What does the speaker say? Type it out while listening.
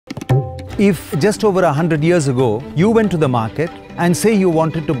If just over 100 years ago, you went to the market and say you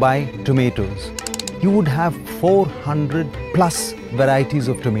wanted to buy tomatoes, you would have 400 plus varieties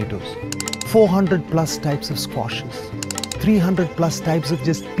of tomatoes, 400 plus types of squashes, 300 plus types of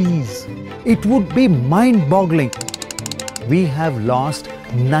just peas. It would be mind-boggling. We have lost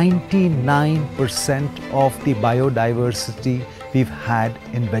 99% of the biodiversity we've had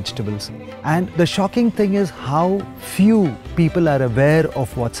in vegetables. And the shocking thing is how few people are aware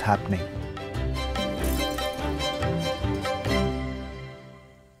of what's happening.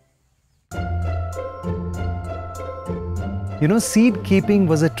 You know, seed keeping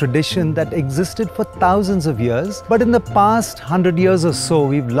was a tradition that existed for thousands of years, but in the past 100 years or so,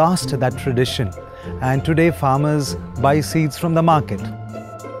 we've lost that tradition. And today farmers buy seeds from the market.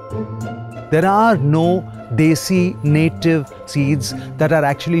 There are no desi native seeds that are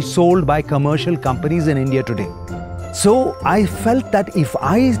actually sold by commercial companies in India today. So I felt that if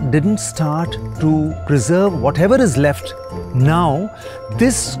I didn't start to preserve whatever is left now,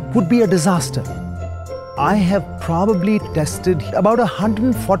 this would be a disaster. I have probably tested about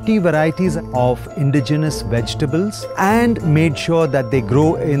 140 varieties of indigenous vegetables and made sure that they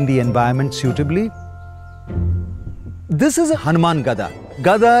grow in the environment suitably. This is a Hanuman Gada.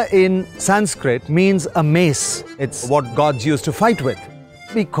 Gada in Sanskrit means a mace. It's what gods used to fight with.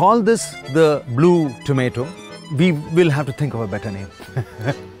 We call this the blue tomato. We will have to think of a better name.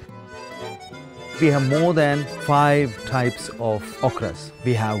 We have more than 5 types of okras.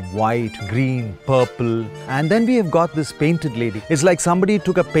 We have white, green, purple, and then we have got this painted lady. It's like somebody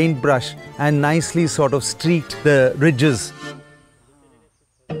took a paintbrush and nicely sort of streaked the ridges.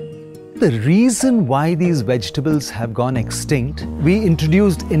 The reason why these vegetables have gone extinct, we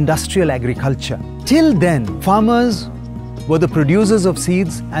introduced industrial agriculture. Till then, farmers were the producers of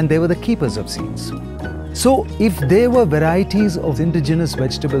seeds and they were the keepers of seeds. So if there were varieties of indigenous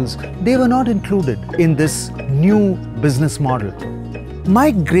vegetables, they were not included in this new business model.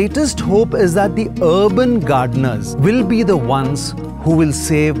 My greatest hope is that the urban gardeners will be the ones who will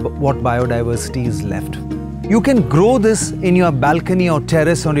save what biodiversity is left. You can grow this in your balcony or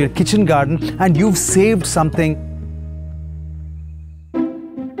terrace or your kitchen garden and you've saved something.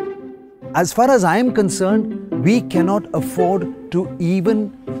 As far as I am concerned, we cannot afford to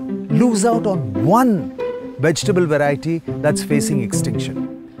even lose out on one vegetable variety that's facing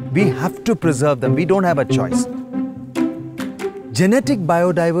extinction. We have to preserve them. We don't have a choice. Genetic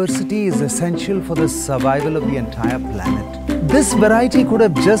biodiversity is essential for the survival of the entire planet. This variety could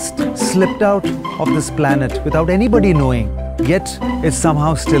have just slipped out of this planet without anybody knowing, yet it's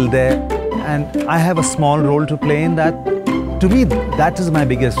somehow still there, and I have a small role to play in that. To me, that is my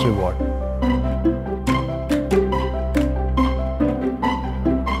biggest reward.